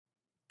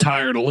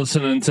Tired of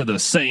listening to the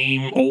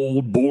same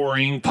old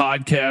boring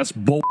podcast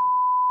bull?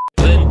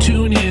 Then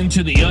tune in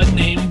to the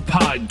Unnamed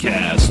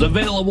Podcast,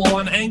 available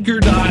on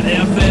Anchor.fm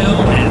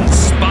and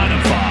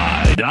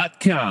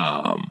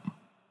Spotify.com.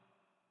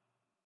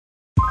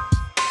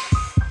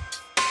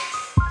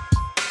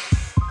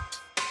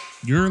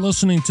 You're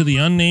listening to the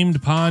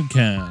Unnamed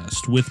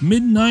Podcast with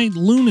Midnight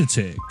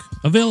Lunatic,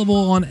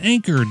 available on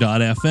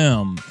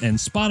Anchor.fm and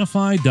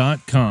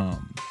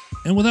Spotify.com.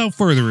 And without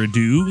further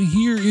ado,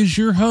 here is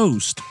your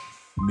host,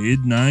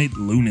 Midnight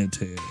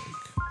Lunatic.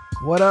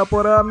 What up,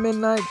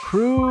 Midnight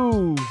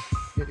Crew?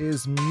 It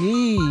is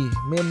me,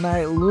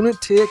 Midnight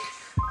Lunatic,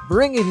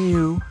 bringing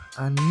you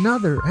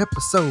another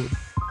episode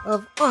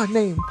of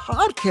Unnamed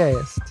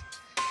Podcast.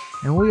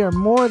 And we are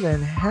more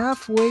than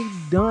halfway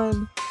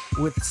done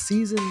with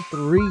season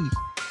 3.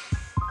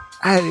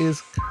 That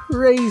is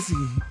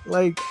crazy.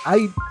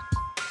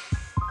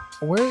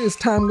 Where is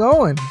time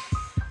going?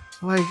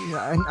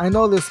 I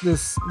know this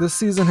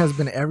season has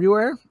been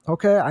everywhere.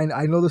 Okay,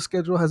 I know the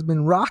schedule has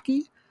been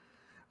rocky,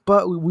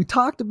 but we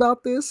talked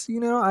about this.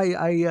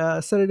 I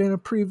said it in a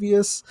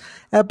previous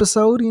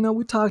episode.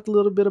 We talked a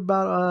little bit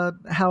about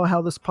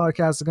how this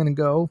podcast is going to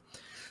go.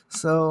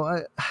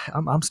 So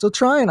I'm still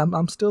trying.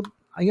 I'm still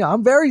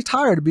I'm very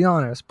tired, to be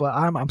honest, but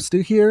I'm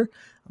still here.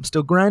 I'm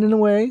still grinding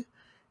away,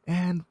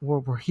 and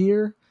we're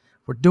here.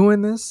 We're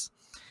doing this,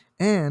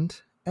 and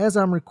as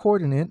I'm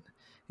recording it,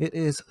 it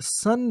is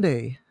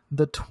Sunday,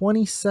 the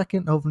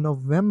 22nd of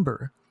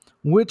November,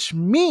 which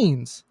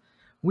means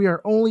we are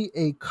only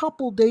a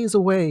couple days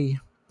away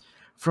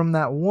from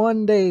that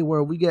one day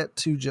where we get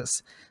to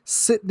just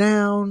sit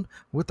down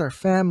with our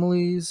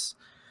families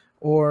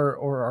or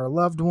our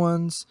loved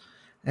ones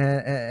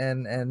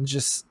and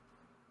just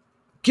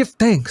give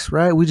thanks,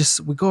 right? We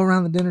go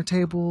around the dinner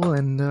table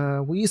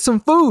and we eat some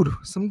food,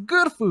 some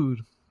good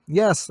food.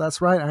 Yes, that's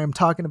right. I am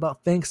talking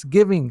about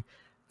Thanksgiving.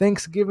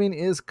 Thanksgiving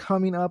is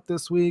coming up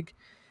this week.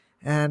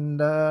 And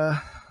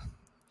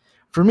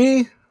for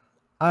me,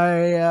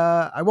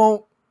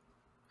 I'll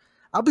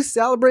be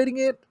celebrating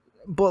it,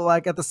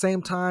 but at the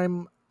same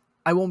time,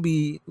 I won't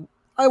be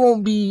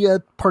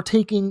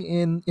partaking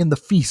in the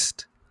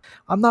feast.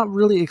 I'm not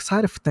really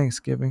excited for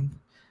Thanksgiving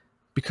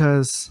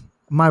because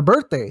my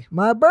birthday,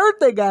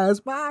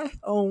 guys, my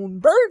own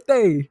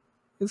birthday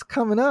is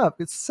coming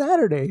up. It's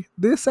Saturday,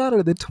 this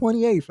Saturday, the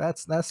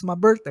 28th. That's my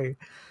birthday,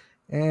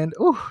 and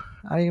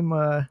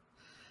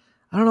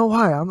I don't know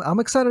why. I'm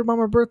excited about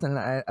my birthday, and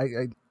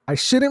I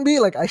shouldn't be.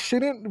 I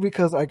shouldn't,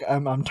 because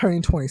I'm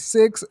turning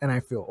 26 and I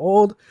feel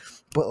old,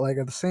 but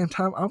at the same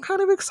time I'm kind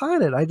of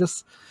excited. I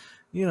just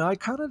I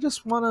kind of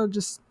just want to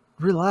just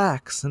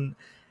relax and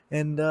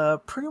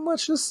pretty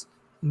much just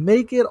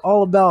make it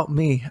all about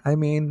me. I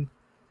mean,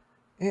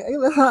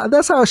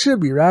 that's how it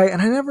should be, right?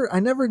 And I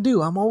never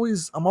do. I'm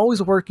always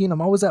working.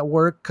 I'm always at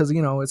work because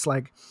it's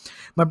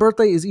my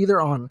birthday is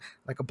either on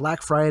a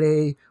Black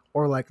Friday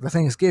or the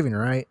Thanksgiving,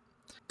 right?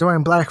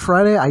 During Black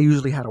Friday, I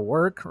usually had to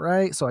work,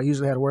 right? So I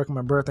usually had to work on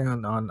my birthday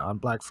on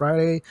Black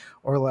Friday,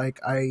 or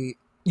I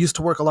used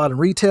to work a lot in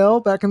retail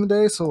back in the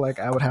day. So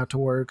I would have to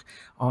work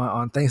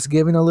on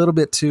Thanksgiving a little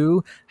bit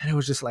too. And it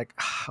was just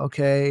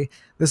okay,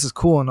 this is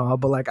cool and all,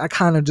 but I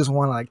kind of just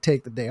want to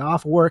take the day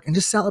off of work and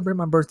just celebrate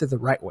my birthday the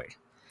right way.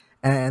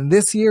 And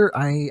this year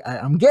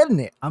I'm getting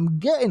it.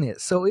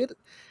 So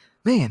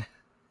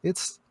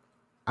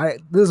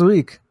this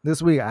week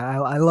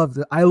I love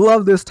it. I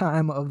love this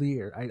time of the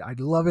year. I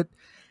love it.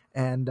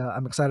 And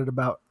I'm excited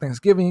about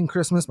Thanksgiving,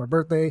 Christmas, my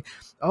birthday.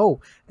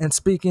 Oh, and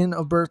speaking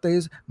of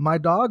birthdays, my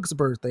dog's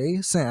birthday,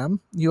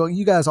 Sam,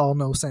 you guys all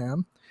know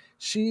Sam.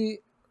 She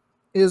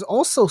is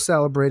also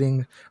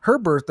celebrating her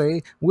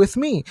birthday with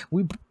me.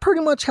 We pretty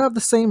much have the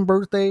same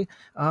birthday.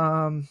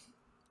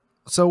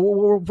 So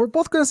we're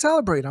both going to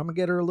celebrate. I'm going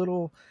to get her a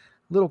little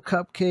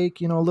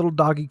cupcake, a little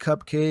doggy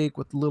cupcake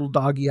with little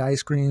doggy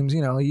ice creams.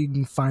 You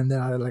can find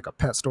that at a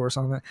pet store or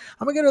something.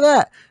 I'm going to get her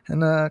that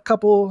and a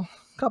couple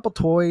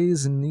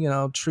toys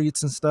and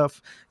treats and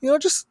stuff.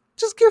 Just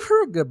give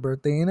her a good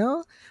birthday.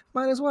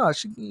 Might as well.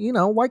 She,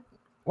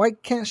 why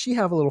can't she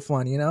have a little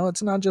fun?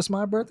 It's not just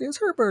my birthday, it's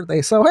her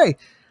birthday. So hey,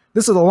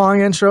 this is a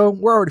long intro.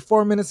 We're already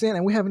 4 minutes in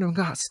and we haven't even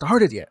got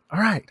started yet. All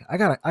right, I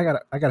know.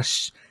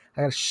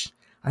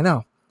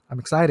 I'm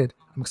excited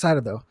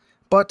though.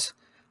 But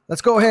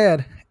let's go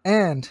ahead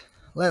and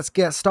let's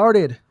get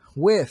started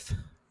with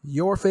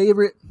your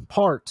favorite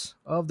part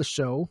of the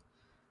show.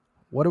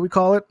 What do we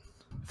call it?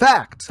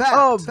 Fact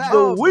of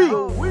the week.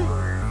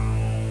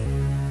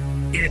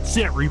 It's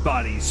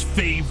everybody's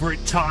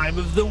favorite time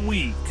of the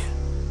week.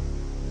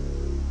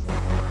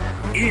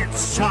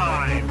 It's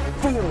time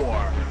for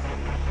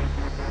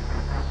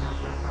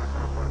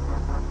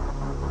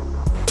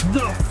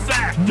the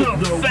fact of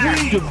the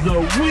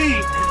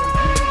week.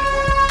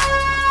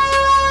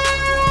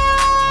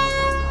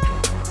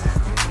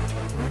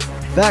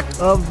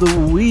 Fact of the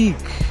week.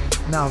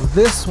 Now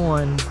this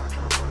one,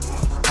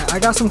 I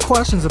got some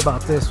questions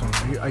about this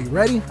one. Are you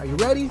ready?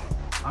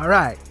 All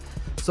right.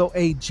 So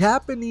a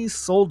Japanese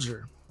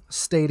soldier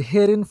stayed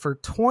hidden for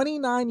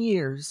 29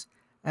 years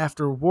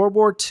after World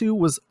War II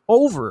was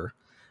over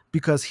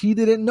because he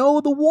didn't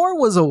know the war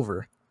was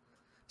over.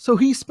 So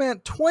he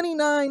spent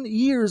 29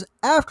 years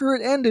after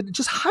it ended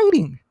just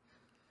hiding.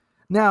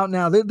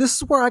 Now, this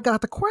is where I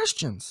got the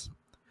questions.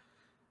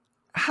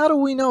 How do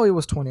we know it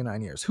was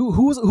 29 years?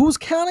 Who's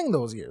counting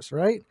those years,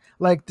 right?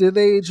 Like, did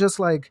they just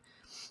like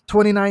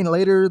 29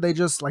 later, they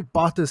just like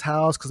bought this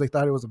house because they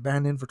thought it was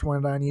abandoned for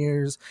 29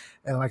 years,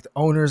 and like the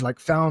owners like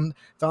found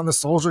the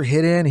soldier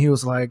hidden. He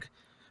was like,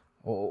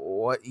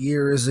 what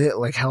year is it?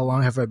 Like, how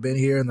long have I been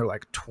here? And they're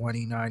like,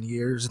 29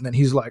 years. And then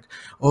he's like,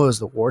 oh, is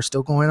the war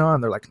still going on?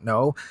 They're like,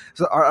 no.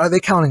 So are they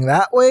counting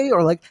that way?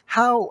 Or like,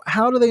 how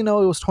do they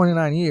know it was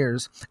 29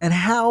 years? And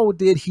how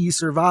did he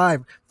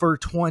survive for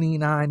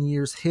 29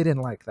 years hidden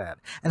like that?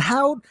 And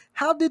how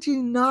did he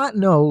not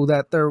know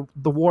that the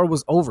war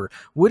was over?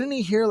 Wouldn't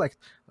he hear like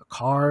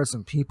cars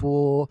and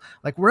people,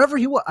 like wherever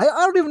he was? I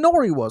don't even know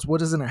where he was.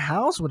 What is in a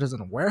house? What is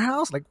in a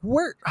warehouse? Like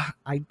where?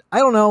 I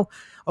don't know.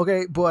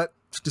 Okay, but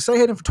to stay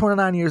hidden for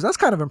 29 years, that's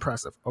kind of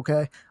impressive,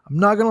 okay? I'm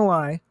not going to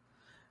lie.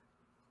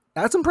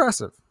 That's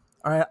impressive.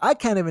 All right, I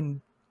can't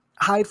even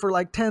hide for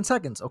like 10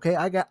 seconds, okay?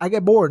 I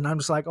get bored and I'm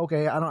just like,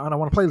 okay, I don't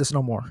want to play this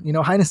no more. You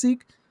know, hide and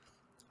seek?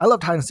 I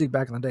loved hide and seek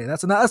back in the day.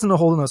 That's a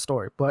whole nother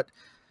story. But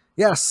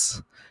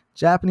yes,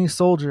 Japanese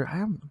soldier. I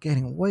am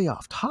getting way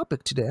off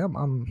topic today.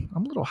 I'm a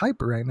little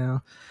hyper right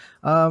now.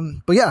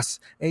 But yes,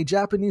 a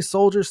Japanese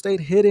soldier stayed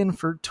hidden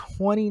for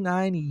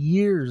 29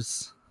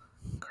 years.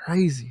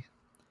 Crazy.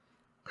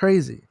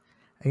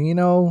 And you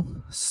know,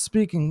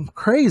 speaking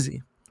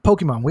crazy,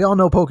 Pokemon. We all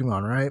know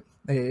Pokemon, right?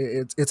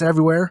 It's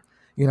everywhere.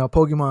 You know,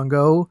 Pokemon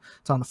Go.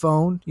 It's on the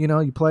phone. You know,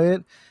 you play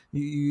it.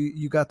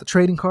 You got the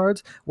trading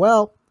cards.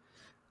 Well,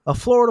 a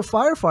Florida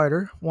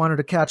firefighter wanted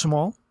to catch them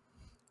all,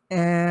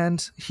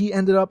 and he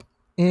ended up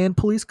in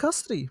police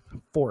custody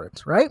for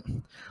it, right?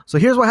 So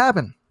here's what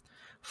happened.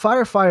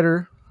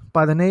 Firefighter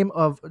by the name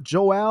of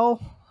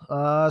Joel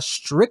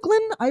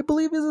Strickland, I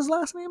believe is his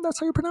last name. That's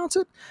how you pronounce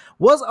it.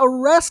 Was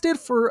arrested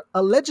for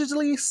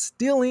allegedly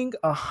stealing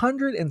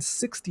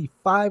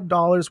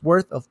 $165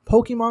 worth of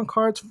Pokemon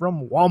cards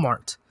from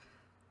Walmart.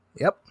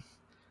 Yep.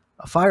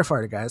 A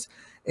firefighter, guys.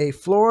 A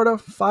Florida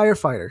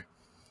firefighter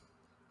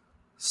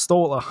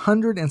stole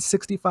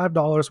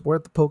 $165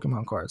 worth of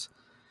Pokemon cards.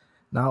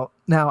 Now,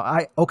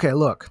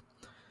 look.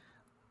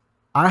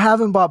 I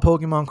haven't bought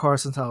Pokemon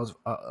cards since I was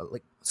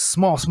like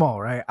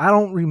small, right? I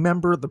don't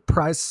remember the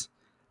price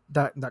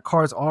that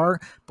cards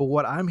are, but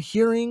what I'm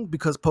hearing,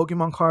 because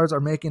Pokemon cards are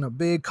making a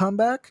big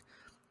comeback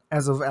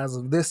as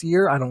of this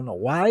year, I don't know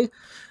why,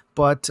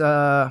 but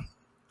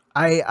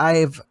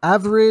I've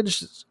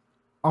averaged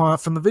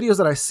from the videos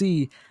that I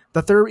see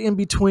that they're in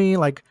between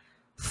like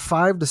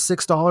 $5 to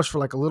 $6 for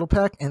like a little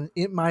pack, and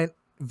it might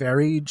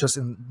vary just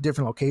in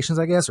different locations,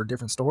 I guess, or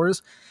different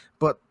stores,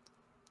 but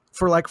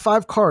for like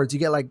 5 cards you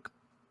get like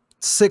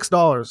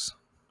 $6,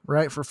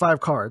 right, for 5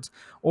 cards,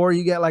 or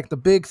you get like the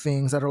big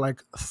things that are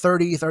like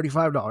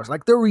 $35.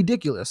 Like, they're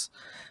ridiculous.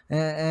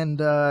 And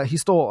he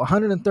stole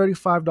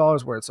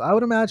 $135 worth, so I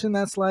would imagine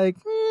that's like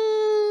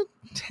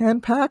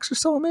 10 packs or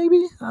so,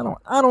 maybe.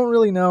 I don't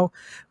really know,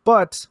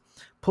 but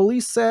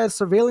police said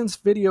surveillance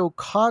video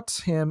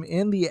caught him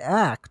in the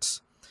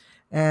act,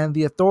 and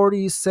the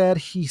authorities said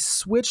he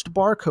switched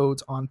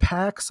barcodes on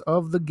packs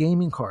of the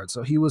gaming cards.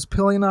 So he was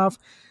peeling off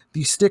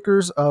the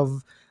stickers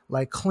of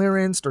like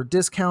clearanced or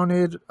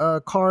discounted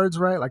cards,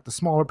 right? Like the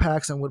smaller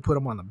packs, and would put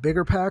them on the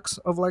bigger packs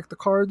of like the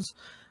cards.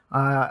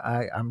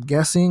 I'm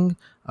guessing.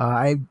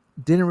 I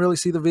didn't really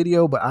see the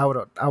video, but I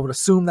would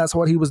assume that's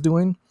what he was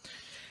doing.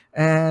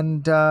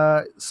 And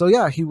so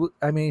yeah, he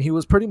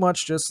was pretty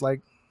much just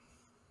like,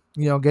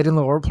 you know, getting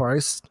the lower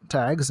price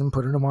tags and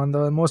putting them on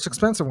the most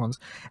expensive ones.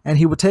 And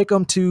he would take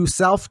them to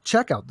self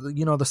checkout.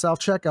 You know, the self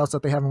checkouts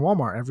that they have in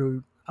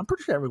Walmart. I'm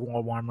pretty sure every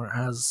Walmart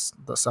has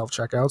the self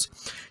checkouts.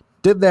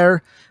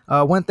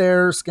 Went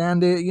there,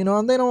 scanned it, you know,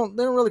 and they don't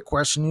really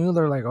question you.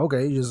 They're like,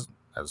 okay, just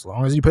as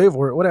long as you pay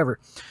for it, whatever.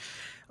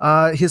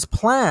 His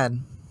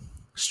plan,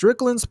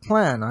 Strickland's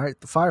plan, all right,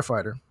 the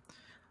firefighter,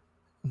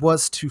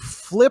 was to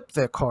flip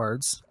the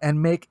cards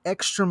and make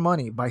extra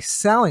money by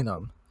selling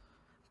them,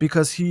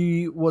 because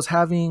he was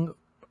having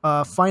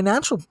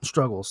financial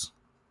struggles.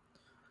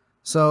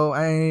 So,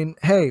 I mean,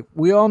 hey,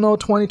 we all know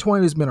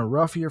 2020 has been a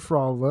rough year for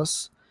all of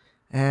us,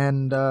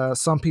 and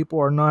some people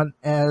are not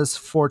as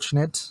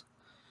fortunate.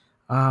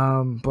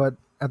 But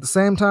at the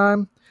same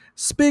time,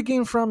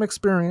 speaking from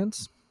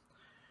experience,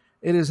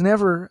 it is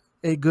never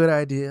a good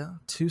idea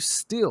to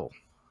steal.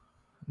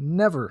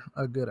 Never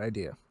a good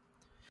idea.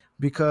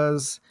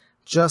 Because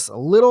just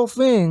little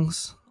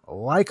things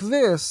like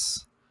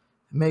this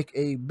make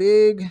a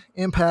big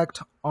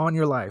impact on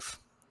your life.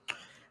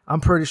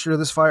 I'm pretty sure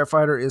this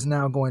firefighter is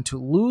now going to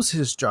lose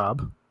his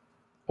job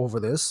over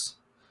this.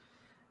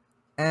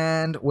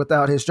 And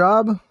without his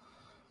job,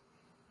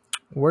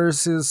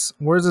 where's his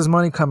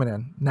money coming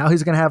in? Now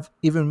he's going to have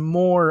even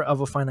more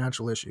of a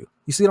financial issue.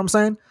 You see what I'm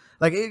saying?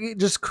 Like, it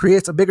just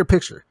creates a bigger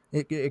picture.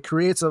 It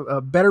creates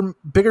a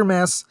bigger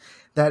mess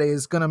that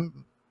is going to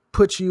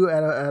put you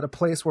at a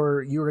place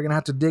where you're going to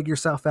have to dig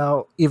yourself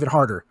out even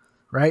harder.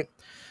 right?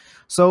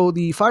 So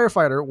the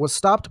firefighter was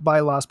stopped by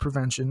loss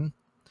prevention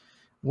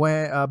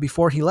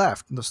before he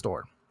left the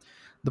store.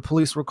 The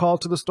police were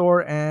called to the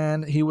store,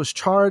 and he was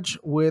charged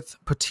with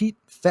petite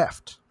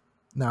theft.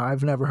 Now,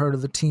 I've never heard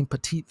of the team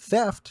petite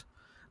theft,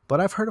 but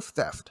I've heard of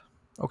theft.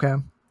 Okay.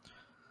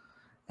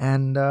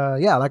 And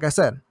yeah, like I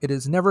said, it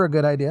is never a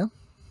good idea.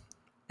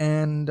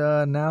 And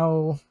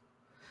now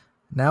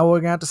we're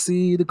gonna have to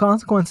see the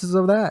consequences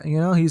of that.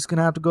 He's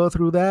gonna have to go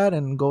through that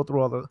and go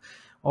through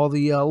all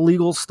the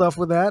legal stuff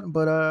with that.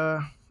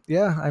 But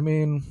yeah, I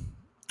mean,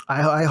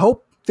 I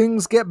hope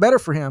things get better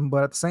for him.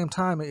 But at the same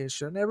time, it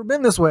should have never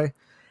been this way.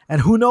 And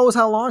who knows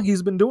how long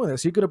he's been doing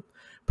this? He could have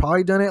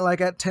probably done it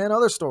like at 10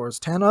 other stores,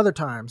 10 other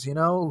times.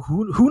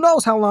 Who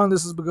knows how long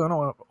this has been going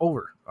on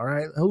over? All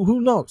right,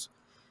 who knows?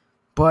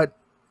 But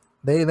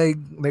they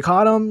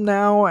caught him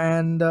now,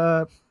 and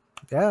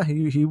yeah,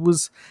 he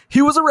was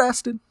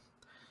arrested.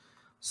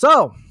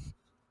 So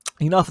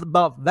enough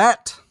about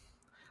that.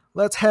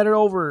 Let's head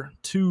over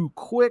to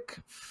quick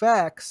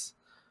facts.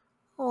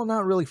 Well,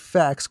 not really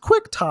facts,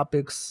 quick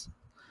topics.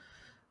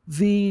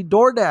 The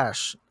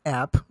DoorDash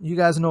app, you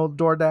guys know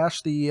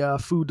DoorDash, the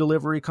food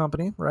delivery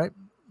company, right?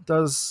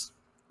 Does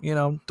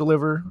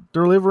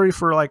delivery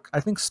for, like,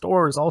 I think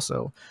stores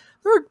also.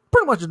 They're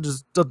pretty much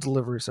just a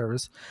delivery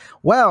service.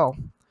 Well,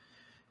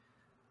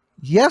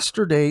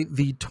 yesterday,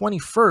 the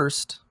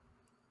 21st,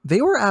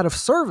 they were out of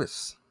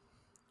service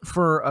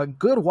for a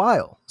good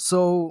while.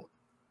 So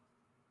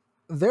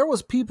there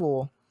was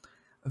people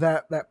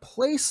that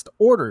placed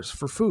orders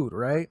for food,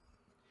 right?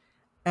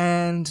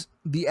 And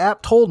the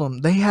app told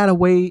them they had to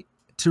wait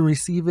to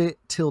receive it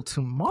till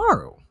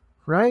tomorrow,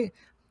 right?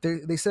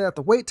 They said that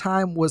the wait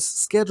time was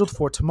scheduled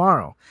for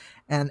tomorrow.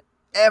 And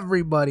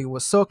everybody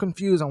was so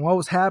confused on what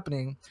was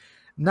happening,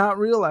 not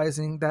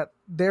realizing that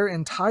their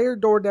entire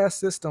DoorDash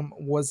system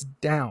was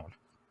down.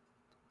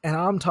 And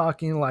I'm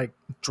talking like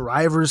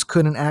drivers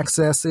couldn't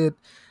access it.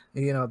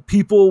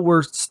 People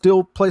were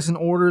still placing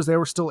orders. They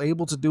were still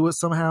able to do it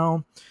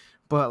somehow.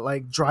 But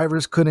like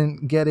drivers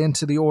couldn't get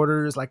into the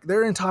orders. Like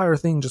their entire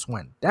thing just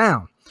went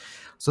down.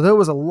 So there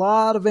was a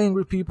lot of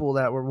angry people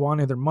that were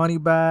wanting their money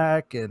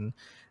back. And,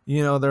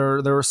 they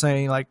were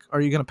saying, like, are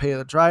you going to pay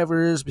the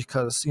drivers?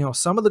 Because,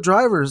 some of the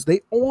drivers,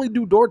 they only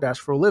do DoorDash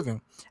for a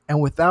living.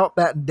 And without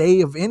that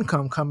day of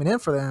income coming in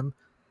for them,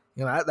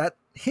 that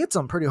hits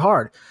them pretty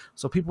hard.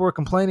 So people were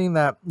complaining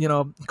that,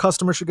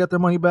 customers should get their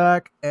money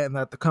back, and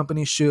that the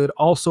company should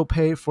also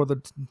pay for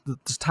the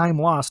time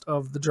lost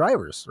of the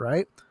drivers,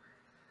 right?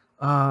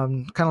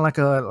 Kind of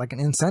like an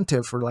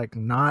incentive for like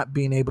not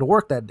being able to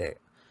work that day.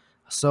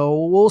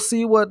 So we'll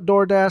see what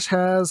DoorDash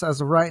has.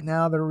 As of right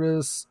now, there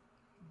is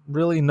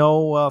really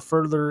no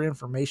further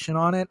information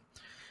on it.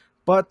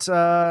 But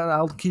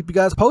I'll keep you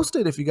guys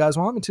posted if you guys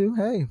want me to.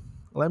 Hey,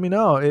 let me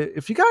know.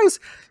 If you guys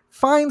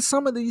find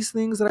some of these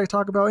things that I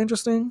talk about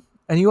interesting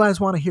and you guys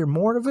want to hear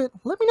more of it,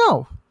 let me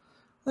know.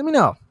 Let me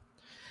know.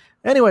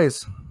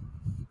 Anyways,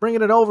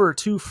 bringing it over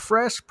to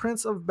Fresh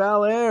Prince of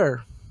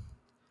Bel-Air.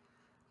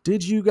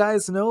 Did you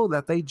guys know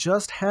that they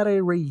just had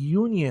a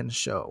reunion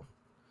show?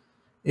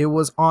 It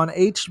was on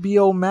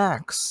HBO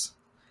Max.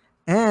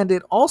 And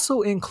it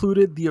also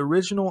included the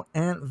original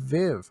Aunt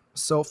Viv.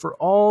 So for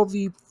all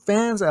the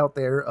fans out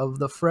there of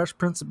the Fresh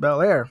Prince of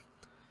Bel-Air,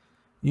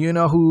 you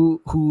know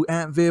who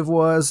Aunt Viv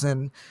was,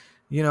 and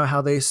you know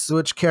how they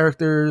switched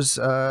characters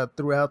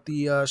throughout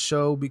the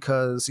show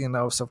because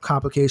some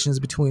complications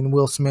between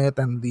Will Smith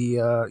and the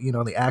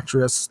the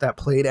actress that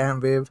played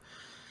Aunt Viv.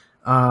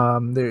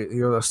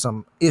 There were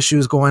some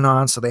issues going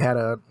on, so they had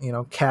to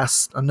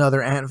cast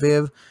another Aunt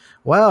Viv.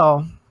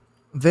 Well,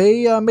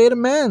 they made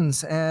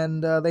amends,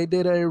 and they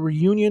did a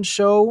reunion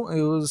show.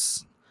 It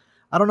was,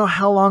 I don't know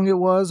how long it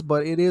was,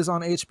 but it is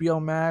on HBO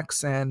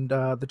Max. And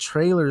the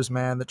trailers,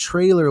 man, the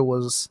trailer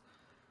was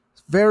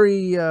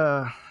very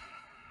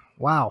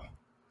wow.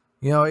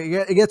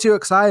 It gets you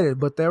excited.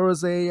 But there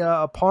was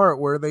a part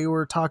where they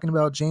were talking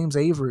about James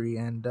Avery,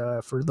 and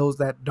for those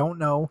that don't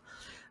know,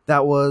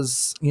 that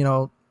was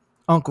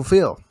Uncle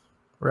Phil,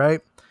 right?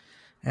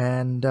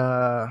 And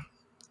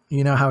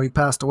how he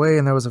passed away,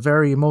 and there was a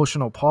very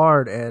emotional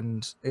part,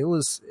 and it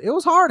was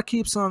hard to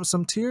keep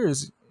some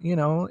tears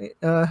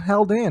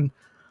held in,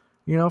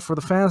 for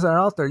the fans that are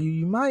out there.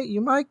 You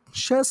might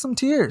shed some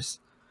tears.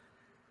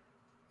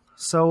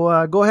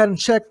 So go ahead and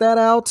check that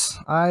out.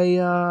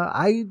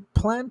 I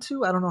plan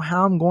to. I don't know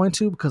how I'm going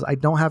to, because I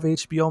don't have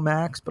HBO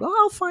Max, but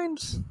I'll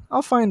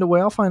find a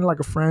way. I'll find like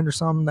a friend or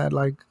something that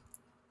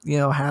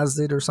has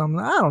it or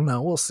something. I don't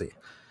know. We'll see.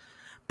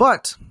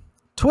 But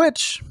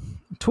Twitch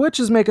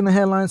is making the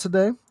headlines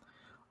today,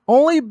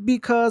 only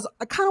because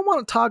I kind of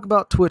want to talk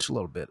about Twitch a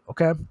little bit,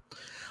 okay?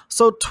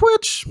 So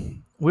Twitch,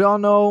 we all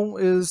know,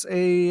 is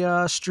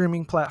a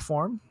streaming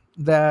platform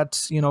that,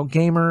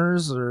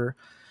 gamers or,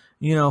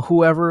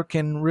 whoever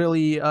can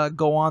really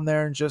go on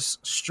there and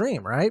just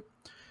stream, right?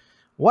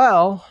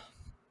 Well,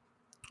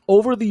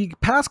 over the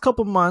past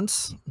couple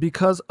months,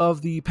 because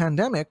of the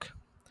pandemic,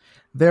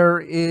 there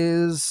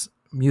is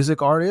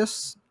music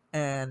artists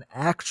and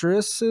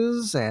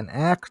actresses and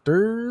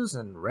actors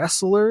and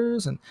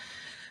wrestlers and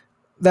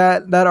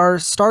that are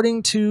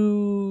starting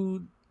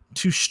to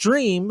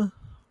stream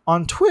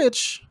on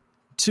Twitch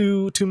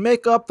to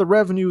make up the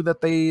revenue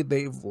that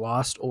they've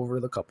lost over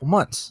the couple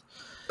months.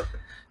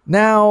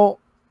 Now,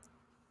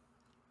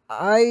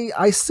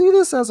 I see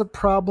this as a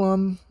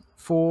problem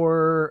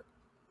for.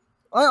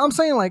 I'm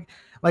saying like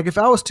if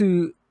I was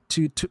to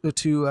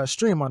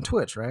stream on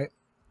Twitch, right?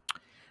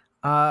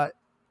 Uh,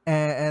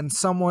 and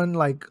someone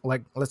like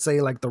let's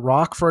say like The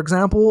Rock, for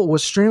example,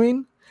 was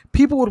streaming,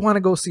 people would want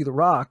to go see The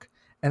Rock,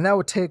 and that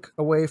would take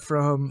away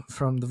from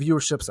the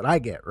viewerships that I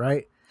get,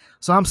 right?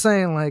 So I'm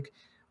saying like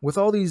with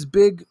all these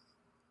big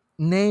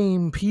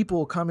name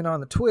people coming on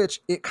the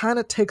Twitch, it kind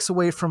of takes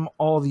away from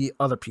all the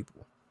other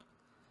people.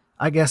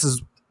 I guess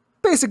is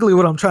basically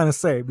what I'm trying to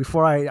say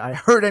before I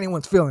hurt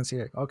anyone's feelings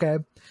here, okay?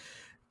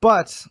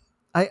 But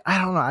I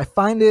don't know. I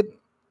find it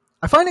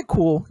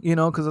cool, you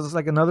know, because it's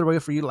like another way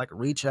for you to like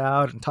reach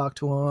out and talk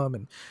to them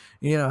and,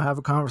 you know, have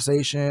a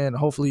conversation. And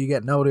hopefully you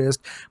get noticed.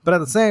 But at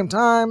the same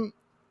time,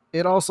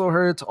 it also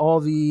hurts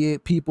all the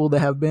people that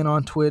have been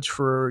on Twitch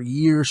for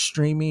years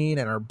streaming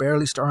and are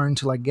barely starting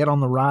to like get on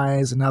the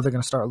rise. And now they're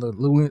going to start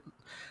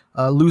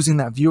losing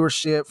that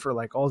viewership for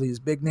like all these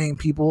big name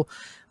people.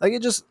 Like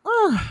it just,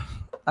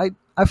 I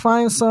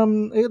find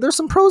there's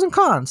some pros and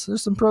cons.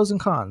 There's some pros and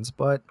cons,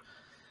 but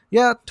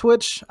yeah,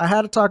 Twitch, I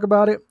had to talk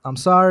about it. I'm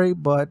sorry,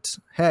 but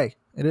hey,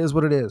 it is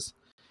what it is.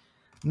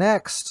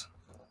 Next,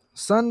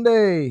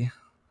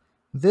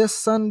 this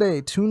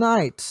Sunday,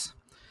 tonight,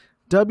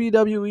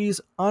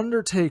 WWE's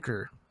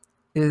Undertaker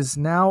is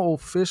now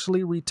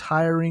officially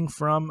retiring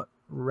from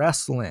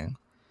wrestling.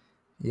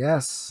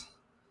 Yes,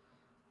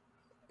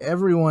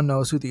 everyone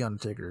knows who The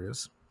Undertaker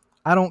is.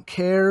 I don't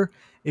care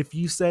if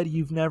you said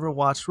you've never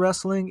watched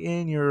wrestling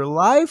in your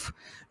life,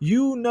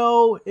 you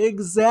know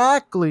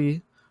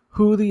exactly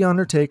who The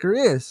Undertaker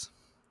is.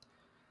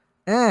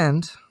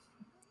 And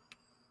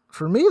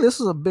for me,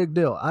 this is a big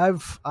deal.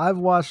 I've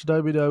watched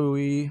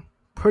WWE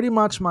pretty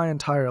much my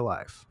entire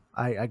life.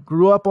 I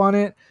grew up on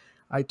it.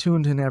 I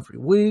tuned in every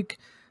week.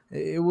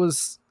 It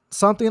was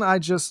something I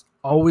just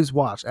always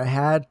watched. I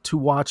had to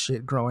watch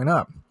it growing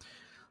up.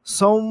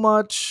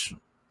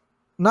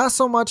 Not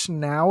so much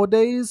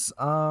nowadays.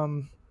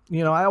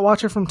 You know, I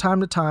watch it from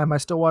time to time. I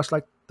still watch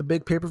like the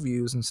big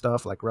pay-per-views and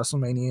stuff like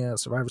WrestleMania,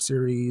 Survivor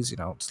Series, you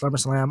know,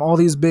 SummerSlam, all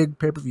these big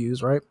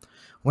pay-per-views, right?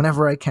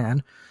 Whenever I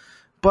can.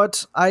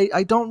 But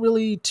I don't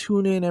really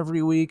tune in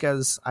every week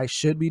as I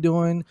should be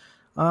doing.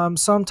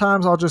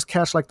 Sometimes I'll just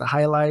catch like the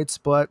highlights,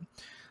 but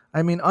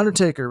I mean,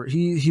 Undertaker,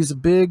 he's a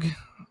big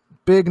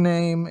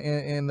name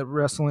in the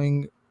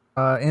wrestling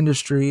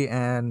industry,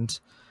 and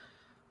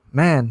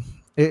man,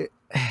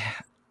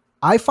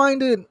 I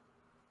find it.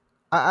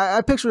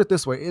 I picture it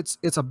this way: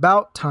 it's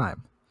about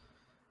time.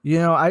 You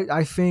know,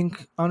 I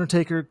think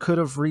Undertaker could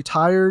have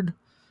retired,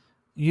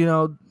 you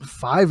know,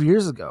 5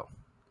 years ago.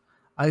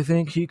 I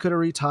think he could have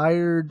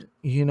retired,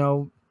 you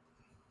know,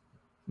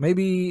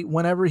 maybe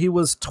whenever he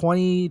was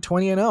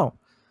 20-0.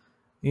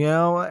 You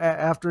know,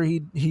 after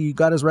he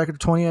got his record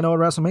 20-0 at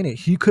WrestleMania,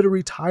 he could have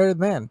retired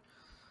then.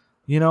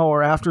 You know,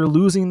 or after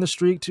losing the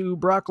streak to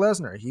Brock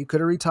Lesnar, he could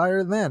have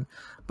retired then.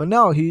 But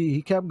no,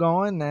 he kept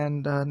going,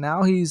 and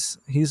now he's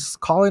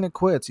calling it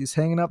quits. He's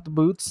hanging up the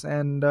boots,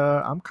 and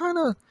I'm kind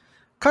of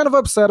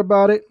upset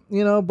about it,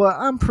 you know. But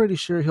I'm pretty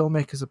sure he'll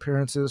make his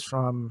appearances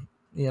from,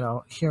 you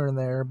know, here and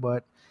there.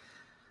 But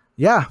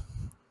yeah,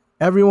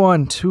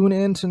 everyone tune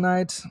in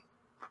tonight,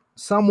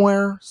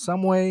 somewhere,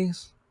 some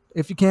ways,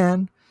 if you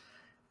can,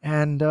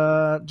 and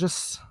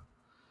just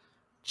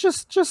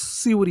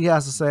see what he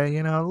has to say.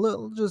 You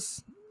know,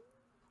 just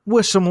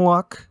wish him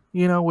luck,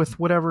 you know, with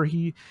whatever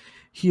he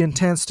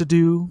intends to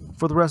do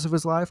for the rest of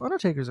his life.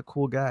 Undertaker's a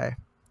cool guy.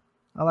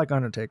 I like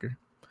Undertaker.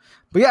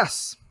 But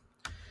yes.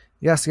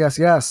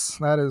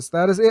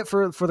 That is it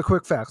for the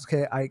quick facts.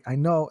 Okay, I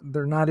know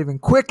they're not even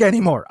quick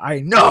anymore. I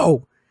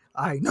know.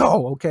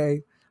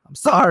 Okay, I'm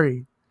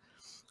sorry.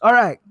 All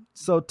right,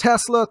 so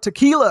Tesla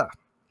tequila.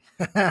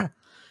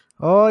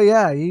 Oh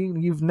yeah,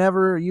 you've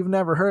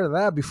never heard of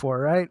that before,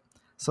 right?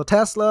 So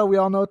Tesla, we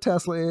all know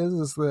Tesla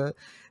is the,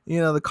 you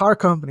know, the car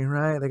company,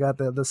 right? They got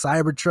the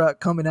Cybertruck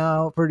coming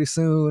out pretty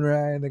soon,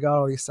 right? They got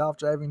all these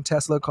self-driving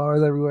Tesla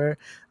cars everywhere.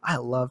 I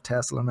love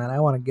Tesla, man. I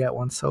want to get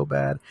one so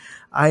bad.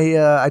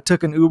 I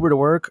took an Uber to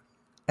work,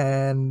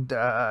 and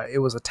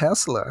it was a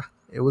Tesla.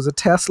 It was a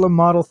Tesla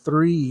Model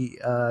 3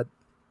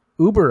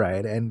 Uber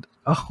ride, and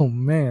oh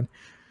man,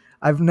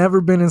 I've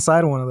never been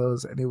inside one of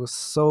those, and it was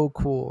so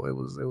cool. It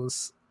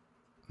was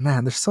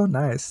man, they're so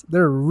nice.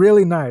 They're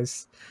really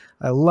nice.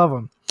 I love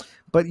them.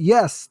 But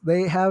yes,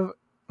 they have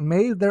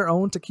made their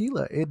own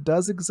tequila. It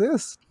does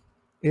exist.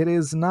 It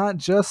is not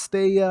just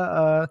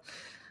a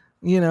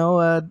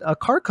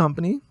car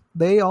company.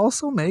 They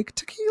also make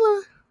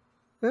tequila.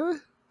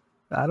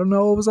 I don't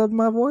know what was up with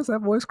my voice. That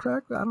voice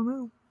cracked. I don't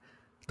know.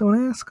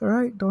 Don't ask. All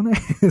right, don't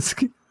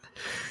ask.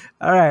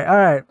 All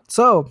right.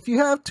 So if you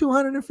have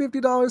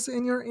 $250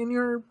 in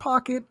your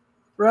pocket,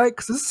 right?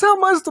 Because this is how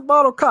much the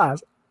bottle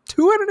costs.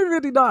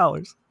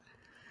 $250.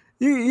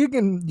 you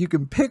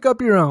can pick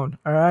up your own.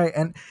 All right,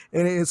 and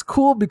it's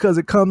cool because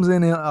it comes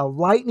in a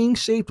lightning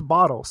shaped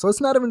bottle, so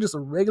it's not even just a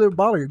regular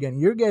bottle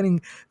you're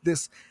getting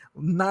this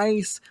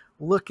nice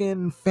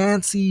looking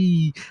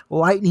fancy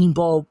lightning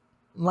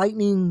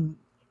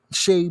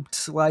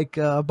shaped like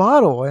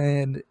bottle,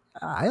 and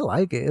I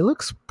like it. It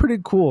looks pretty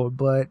cool,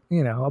 but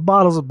a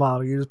bottle's a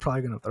bottle. You're just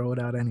probably gonna throw it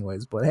out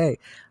anyways. But hey,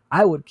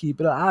 I would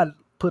keep it. I'd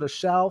put a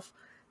shelf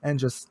and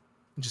just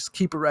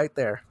keep it right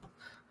there,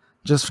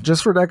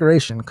 just for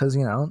decoration, because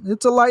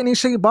it's a lightning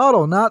shaped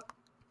bottle. Not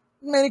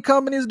many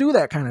companies do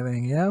that kind of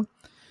thing. Yeah.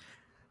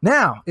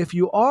 Now, if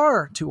you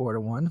are to order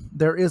one,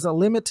 there is a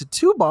limit to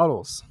 2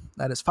 bottles.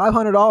 That is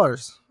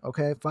 $500.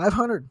 Okay,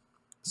 500.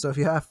 So if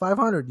you have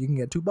 500, you can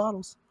get 2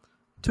 bottles.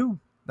 2.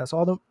 That's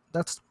all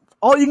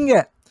you can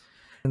get.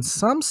 In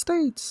some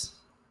states,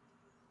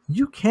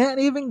 you can't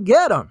even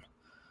get them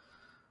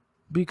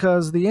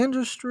because the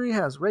industry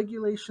has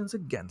regulations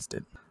against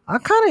it.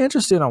 I'm kind of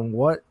interested on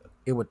what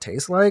it would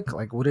taste like.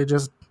 Like, would it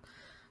just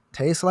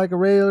taste like a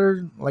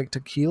regular like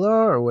tequila,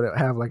 or would it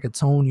have like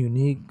its own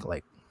unique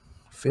like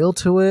feel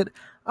to it?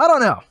 I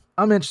don't know.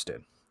 I'm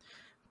interested.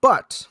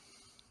 But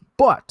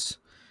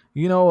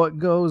you know what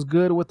goes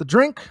good with the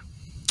drink?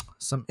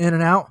 Some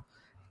In-N-Out.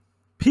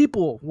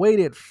 People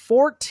waited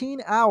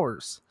 14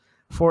 hours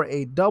for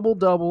a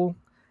double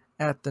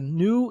at the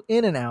new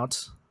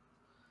In-N-Out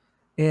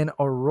in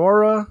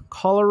Aurora,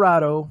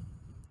 Colorado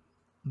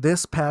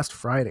this past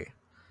Friday.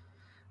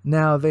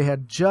 Now, they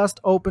had just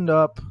opened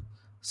up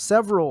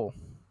several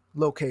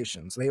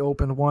locations. They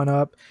opened one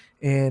up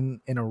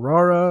in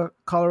Aurora,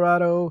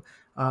 Colorado.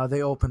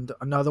 They opened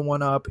another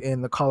one up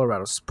in the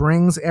Colorado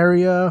Springs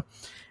area.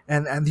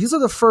 And these are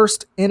the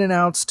first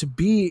In-N-Outs to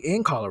be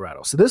in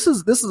Colorado. So this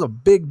is a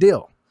big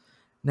deal.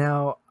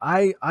 Now,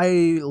 I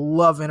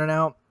love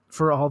In-N-Out.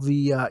 For all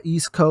the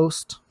East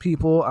Coast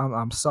people,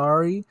 I'm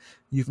sorry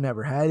you've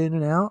never had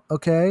In-N-Out,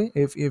 okay,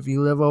 if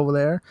you live over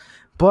there.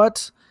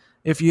 But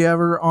if you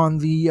ever on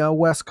the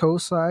West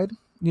Coast side,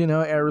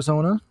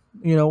 Arizona,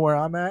 where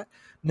I'm at,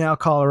 now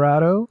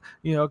Colorado,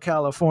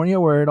 California,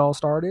 where it all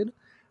started,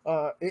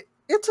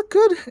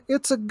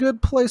 it's a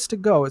good place to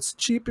go. It's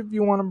cheap if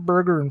you want a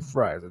burger and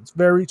fries. It's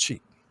very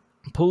cheap.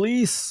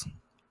 Police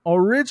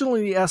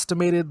originally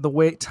estimated the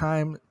wait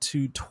time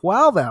to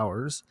 12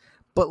 hours,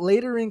 but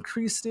later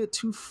increased it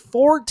to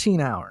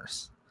 14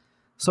 hours.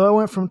 So it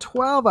went from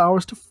 12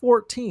 hours to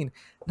 14.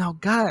 Now,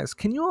 guys,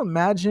 can you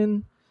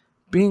imagine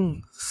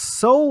being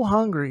so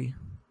hungry,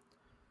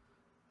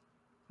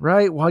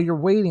 right, while you're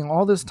waiting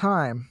all this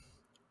time,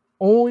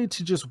 only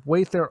to just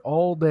wait there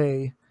all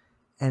day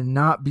and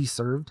not be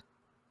served?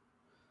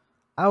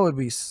 I would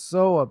be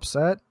so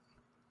upset.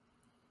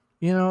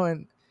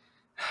 And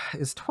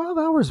is 12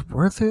 hours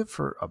worth it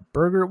for a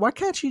burger? Why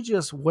can't you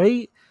just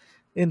wait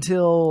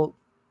until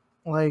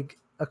like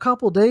a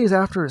couple days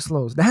after it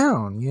slows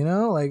down?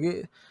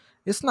 Like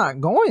it's not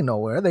going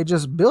nowhere. They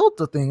just built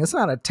the thing. It's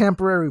not a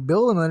temporary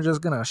building they're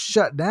just gonna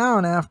shut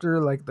down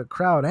after like the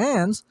crowd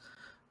ends.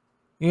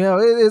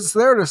 It's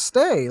there to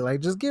stay. Like,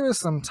 just give it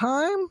some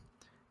time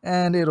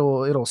and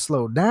it'll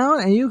slow down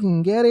and you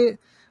can get it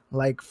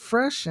like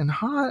fresh and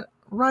hot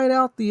right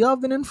out the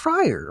oven and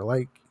fryer.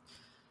 Like,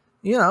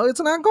 it's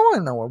not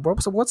going nowhere, bro.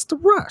 So what's the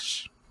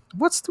rush?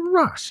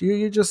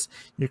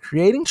 You're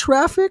creating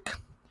traffic.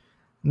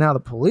 Now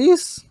the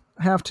police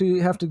have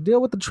to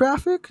deal with the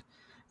traffic,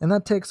 and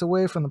that takes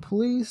away from the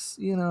police,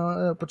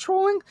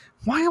 patrolling.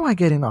 Why am I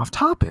getting off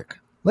topic?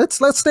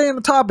 Let's stay in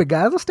the topic,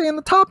 guys. Let's stay in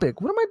the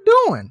topic. What am I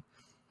doing?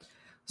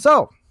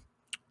 So,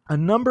 a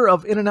number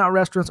of In-N-Out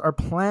restaurants are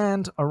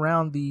planned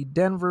around the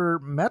Denver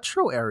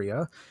metro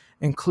area,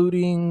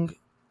 including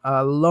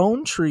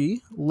Lone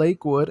Tree,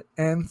 Lakewood,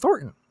 and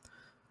Thornton.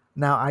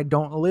 Now, I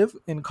don't live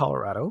in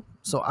Colorado,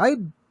 so I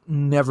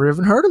never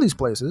even heard of these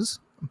places.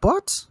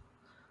 But,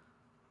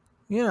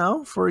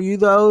 for you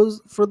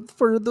for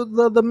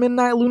the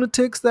midnight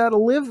lunatics that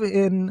live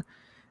in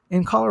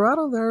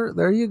Colorado,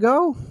 there you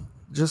go.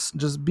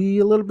 Just be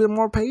a little bit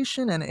more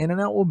patient, and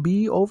In-N-Out will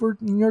be over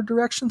in your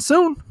direction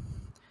soon.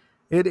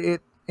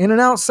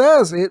 In-N-Out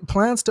says it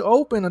plans to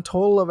open a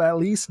total of at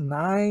least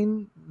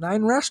nine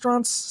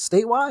restaurants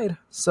statewide.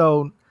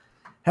 So,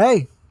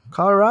 hey,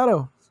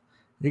 Colorado,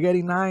 you're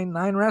getting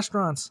nine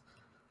restaurants.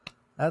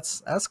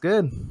 That's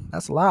good.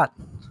 That's a lot.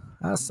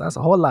 That's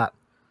a whole lot.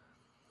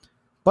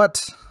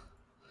 But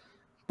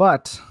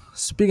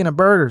speaking of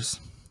burgers,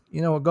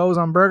 you know what goes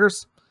on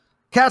burgers?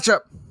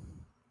 Ketchup.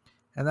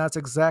 And that's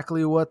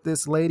exactly what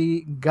this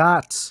lady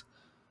got.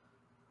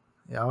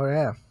 Oh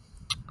yeah.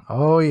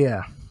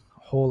 A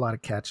whole lot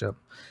of ketchup.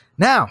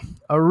 Now,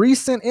 a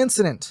recent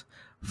incident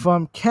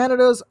from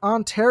Canada's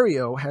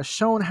Ontario has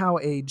shown how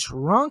a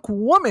drunk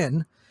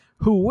woman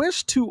who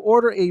wished to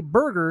order a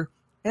burger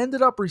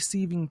ended up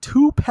receiving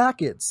 2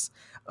 packets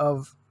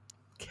of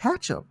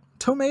ketchup,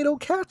 tomato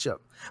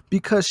ketchup,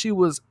 because she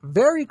was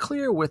very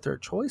clear with her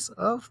choice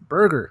of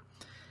burger.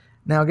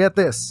 Now get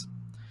this.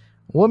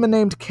 A woman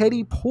named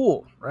Katie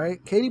Poole,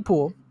 right? Katie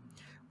Poole,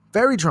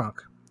 very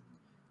drunk,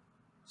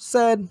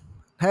 said,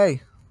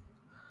 hey,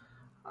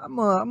 I'm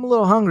a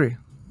little hungry.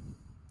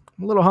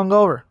 I'm a little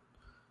hungover.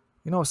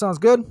 You know what sounds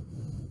good?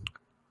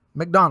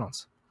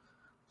 McDonald's.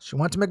 She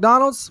went to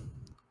McDonald's.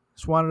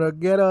 She wanted to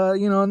get a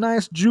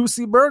nice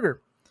juicy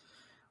burger.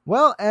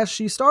 Well, as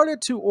she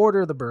started to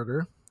order the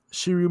burger,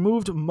 she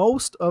removed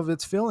most of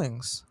its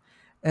fillings.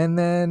 And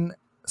then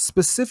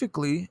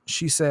specifically,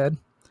 she said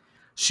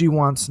she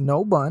wants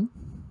no bun,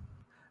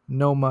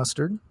 no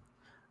mustard,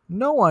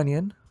 no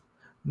onion,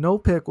 no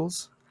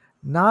pickles,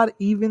 not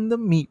even the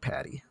meat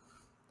patty.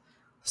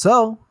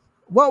 So,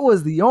 what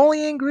was the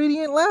only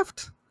ingredient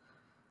left?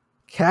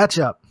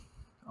 Ketchup.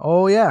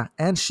 Oh, yeah.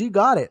 And she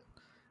got it.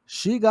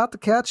 She got the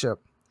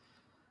ketchup.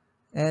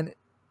 And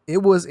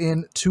it was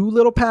in 2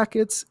 little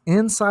packets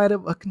inside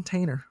of a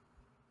container.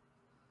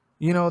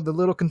 You know, the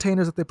little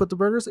containers that they put the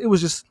burgers? It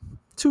was just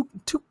two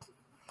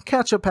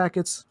ketchup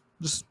packets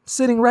just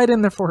sitting right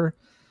in there for her.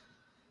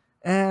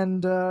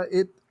 And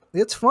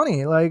it's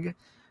funny. Like,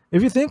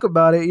 if you think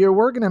about it, you're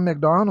working at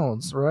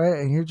McDonald's, right?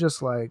 And you're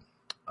just like,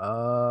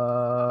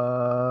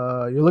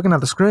 you're looking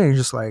at the screen, you're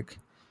just like,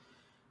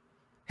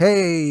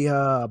 hey,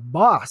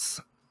 boss.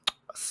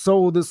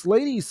 So this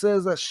lady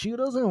says that she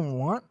doesn't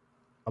want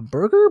a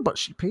burger, but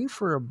she paid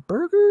for a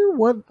burger.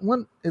 What?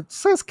 It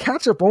says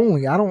ketchup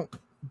only.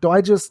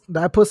 Did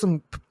I put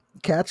some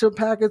ketchup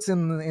packets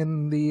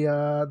in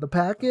the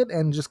packet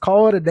and just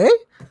call it a day?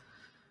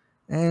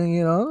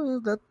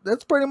 And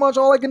that's pretty much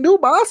all I can do,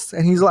 boss.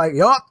 And he's like,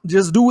 yup,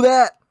 just do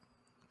that.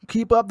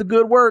 Keep up the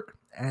good work.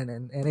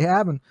 And it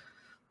happened.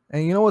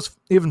 And you know what's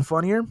even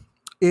funnier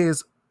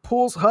is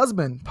Pool's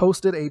husband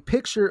posted a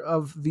picture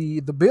of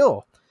the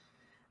bill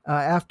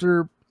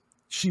after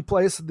she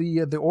placed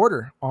the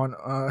order on.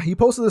 He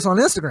posted this on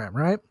Instagram,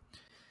 right?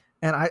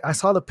 And I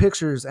saw the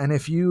pictures. And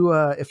if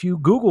you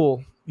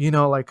Google,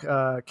 like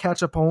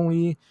ketchup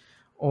only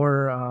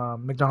or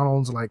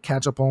McDonald's like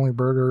ketchup only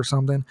burger or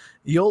something,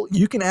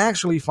 you can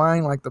actually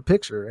find like the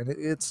picture, and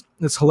it's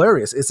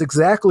hilarious. It's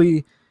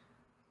exactly,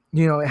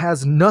 it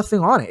has nothing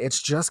on it.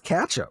 It's just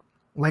ketchup.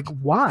 Like,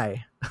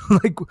 why?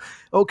 Like,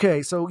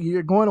 okay, so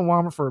you're going to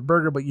Walmart for a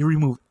burger, but you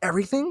remove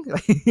everything?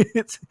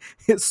 It's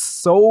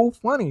so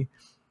funny.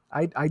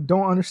 I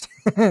don't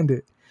understand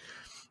it.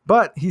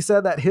 But he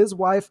said that his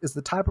wife is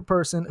the type of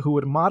person who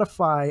would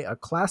modify a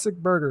classic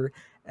burger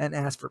and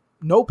ask for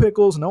no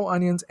pickles, no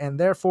onions, and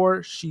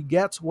therefore she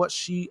gets what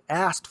she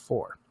asked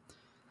for.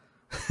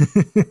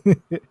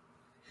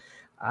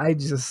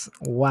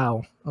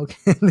 Wow.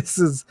 Okay,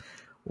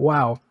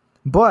 wow.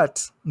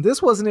 But this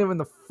wasn't even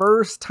the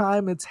first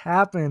time it's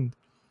happened.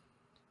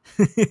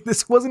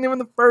 This wasn't even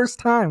the first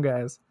time,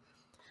 guys.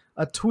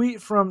 A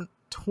tweet from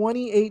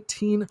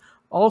 2018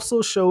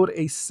 also showed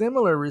a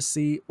similar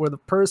receipt where the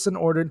person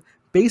ordered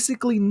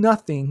basically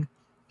nothing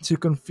to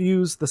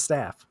confuse the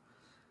staff.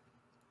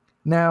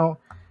 Now,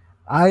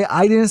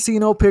 I didn't see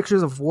no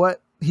pictures of what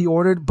he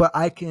ordered, but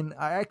I can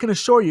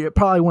assure you it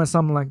probably went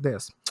something like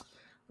this.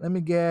 Let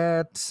me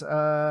get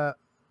a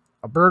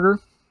burger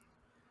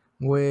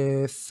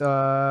with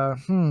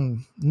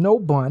no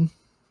bun,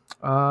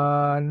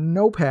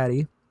 no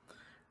patty,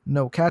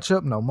 no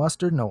ketchup, no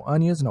mustard, no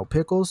onions, no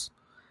pickles,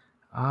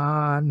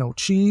 no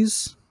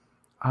cheese.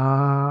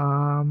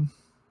 Yeah,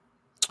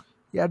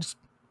 just,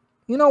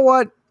 you know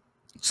what?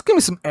 Just give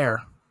me some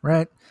air,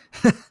 right?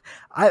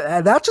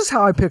 That's just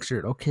how I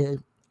pictured. Okay,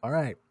 all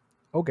right,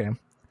 okay.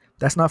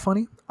 That's not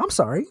funny. I'm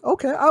sorry.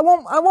 Okay, I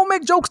won't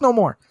make jokes no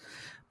more.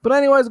 But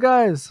anyways,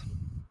 guys,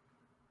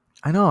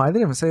 I know I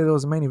didn't even say there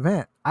was a main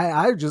event.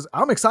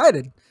 I'm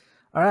excited.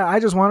 All right, I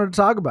just wanted to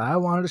talk about it. I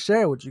wanted to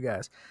share it with you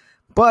guys.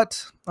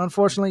 But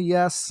unfortunately,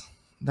 yes,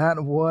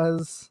 that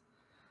was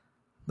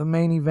the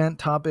main event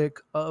topic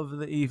of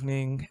the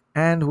evening,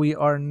 and we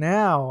are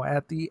now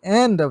at the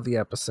end of the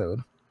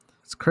episode.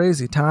 It's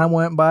crazy. Time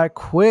went by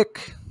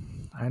quick.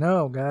 I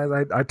know, guys.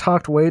 I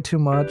talked way too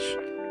much.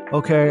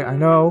 Okay, I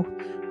know.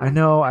 I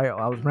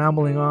was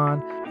rambling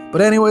on.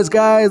 But anyways,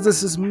 guys,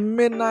 this is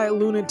Midnight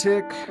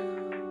Lunatic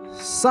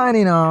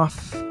signing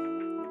off.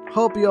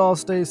 Hope you all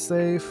stay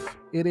safe.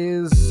 It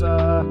is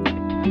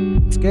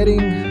it's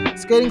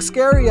getting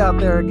scary out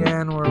there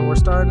again. We're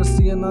starting to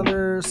see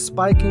another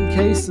spike in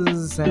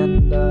cases,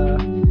 and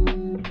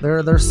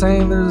they're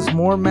saying there's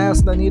more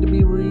masks that need to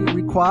be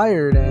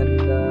required, and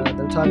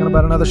they're talking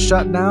about another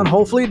shutdown.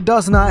 Hopefully it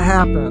does not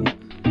happen.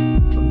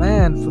 But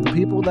man, for the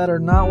people that are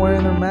not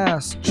wearing their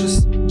masks,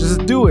 just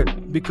do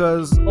it,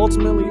 because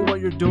ultimately what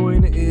you're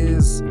doing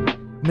is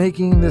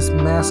making this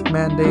mask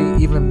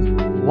mandate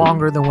even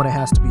longer than what it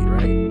has to be,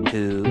 right?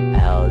 2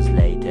 hours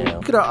later.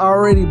 Could have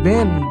already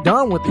been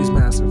done with these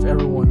masks if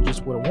everyone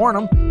just would have worn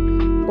them.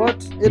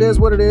 But it is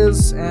what it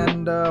is,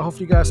 and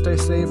hopefully you guys stay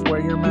safe, wear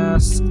your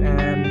mask,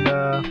 and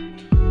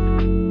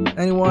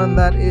anyone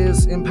that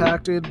is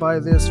impacted by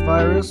this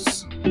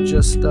virus,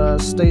 just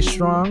stay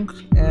strong,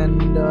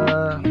 and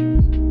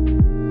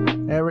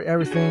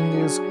everything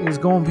is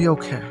going to be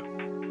okay.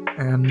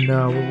 And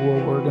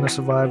we're going to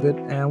survive it,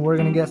 and we're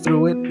going to get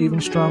through it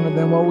even stronger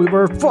than what we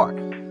were before.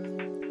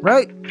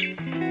 Right?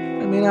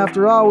 I mean,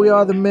 after all, we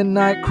are the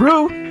Midnight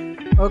Crew.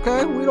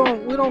 Okay? We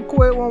don't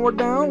quit when we're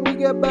down. We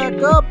get back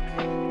up,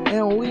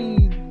 and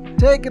we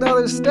take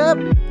another step,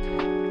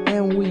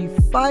 and we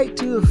fight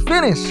to the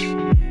finish.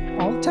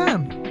 All the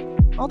time.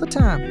 All the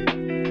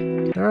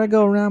time. There I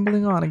go,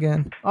 rambling on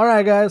again. All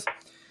right, guys.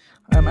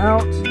 I'm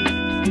out.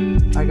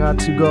 I got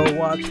to go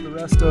watch the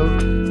rest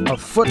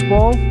of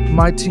football.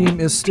 My team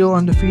is still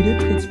undefeated.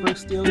 Pittsburgh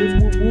Steelers.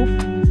 Whoop,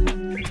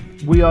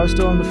 whoop. We are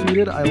still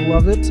undefeated. I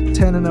love it.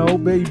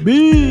 10-0,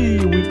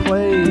 baby. We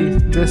play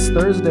this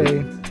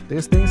Thursday,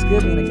 this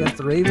Thanksgiving, against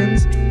the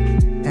Ravens.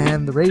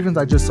 And the Ravens,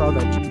 I just saw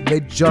that they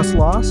just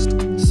lost.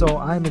 So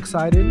I'm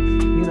excited,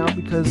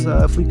 because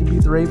if we can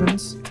beat the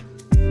Ravens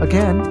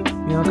again,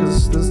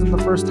 because this isn't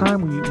the first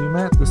time we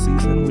met this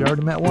season. We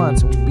already met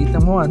once, and we beat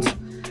them once.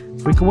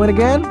 If we can win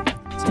again,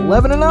 it's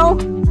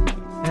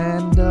 11-0.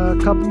 And a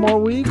couple more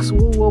weeks,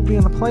 we'll be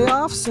in the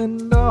playoffs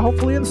and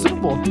hopefully in the Super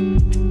Bowl.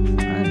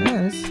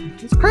 Man,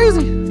 it's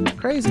crazy.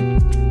 Crazy.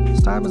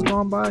 This time has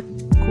gone by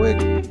quick.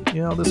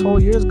 This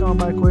whole year's gone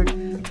by quick.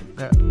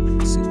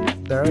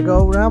 There I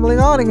go, rambling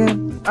on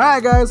again. All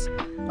right, guys.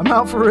 I'm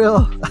out for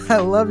real. I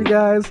love you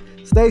guys.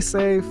 Stay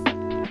safe.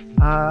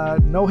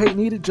 No hate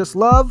needed, just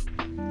love.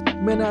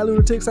 Midnight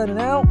Lunatic signing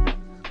out.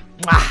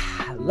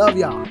 Love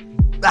y'all.